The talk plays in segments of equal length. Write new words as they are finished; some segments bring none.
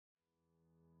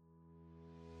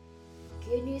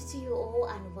Good news to you all,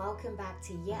 and welcome back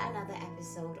to yet another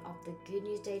episode of the Good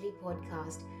News Daily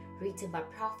podcast, written by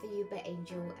Prophet Uber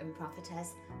Angel and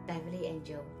Prophetess Beverly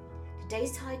Angel.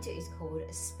 Today's title is called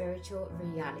Spiritual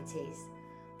Realities.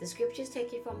 The scripture is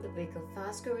taken from the book of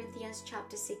 1 Corinthians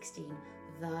chapter 16,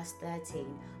 verse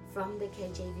 13, from the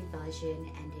KJV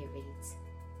version, and it reads,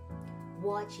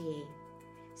 "Watch ye,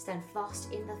 stand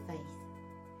fast in the faith,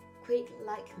 quick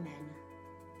like men,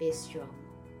 be strong."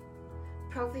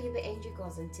 Prophet Uber Angel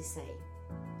goes on to say,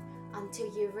 until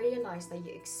you realize that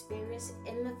your experience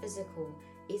in the physical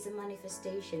is a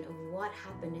manifestation of what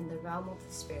happened in the realm of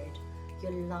the spirit,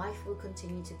 your life will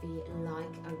continue to be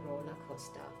like a roller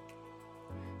coaster.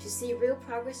 To see real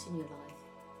progress in your life,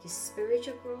 your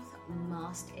spiritual growth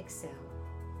must excel.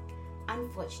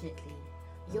 Unfortunately,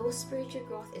 your spiritual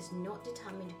growth is not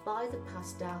determined by the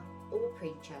pastor or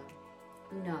preacher.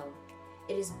 No,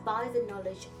 it is by the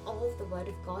knowledge of the Word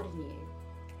of God in you.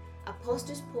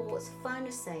 Apostle Paul's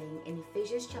final saying in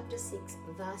Ephesians chapter 6,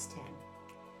 verse 10,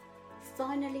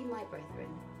 "Finally, my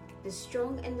brethren, be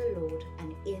strong in the Lord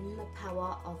and in the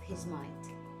power of his might."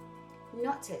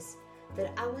 Notice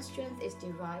that our strength is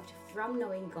derived from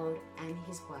knowing God and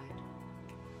his word.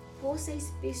 Paul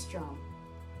says, be strong,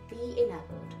 be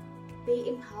enabled, be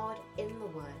empowered in the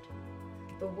word.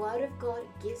 The word of God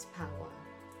gives power.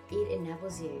 It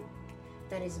enables you.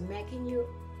 That is making you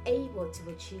able to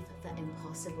achieve the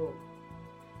impossible.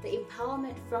 The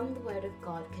empowerment from the word of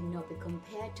God cannot be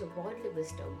compared to worldly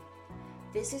wisdom.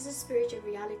 This is a spiritual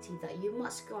reality that you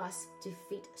must grasp to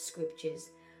fit scriptures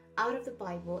out of the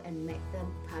Bible and make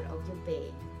them part of your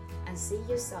being, and see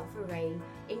yourself reign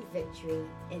in victory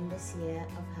in this year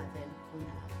of heaven on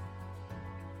earth.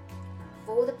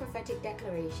 For the prophetic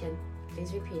declaration,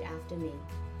 please repeat after me.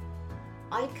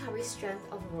 I carry strength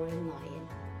of a royal lion.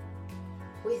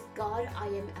 With God, I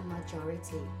am a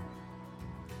majority.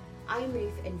 I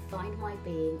move and find my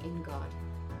being in God,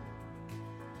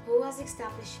 who has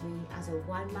established me as a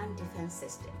one-man defense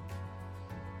system.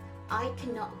 I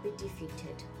cannot be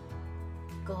defeated.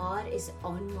 God is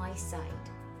on my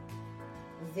side.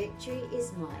 Victory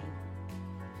is mine.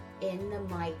 In the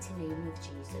mighty name of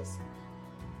Jesus.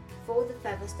 For the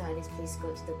further studies, please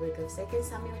go to the book of 2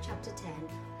 Samuel chapter 10,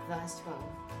 verse 12.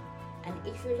 And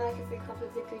if you'd like a free copy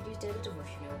of the Good News Daily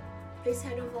Devotional, please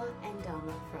head over and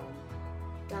download from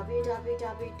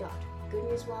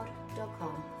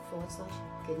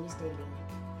www.goodnewsworld.com/goodnewsdaily.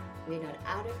 We're not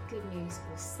out of good news,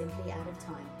 we're simply out of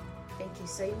time. Thank you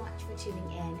so much for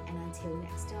tuning in, and until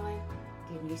next time,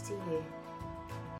 good news to you.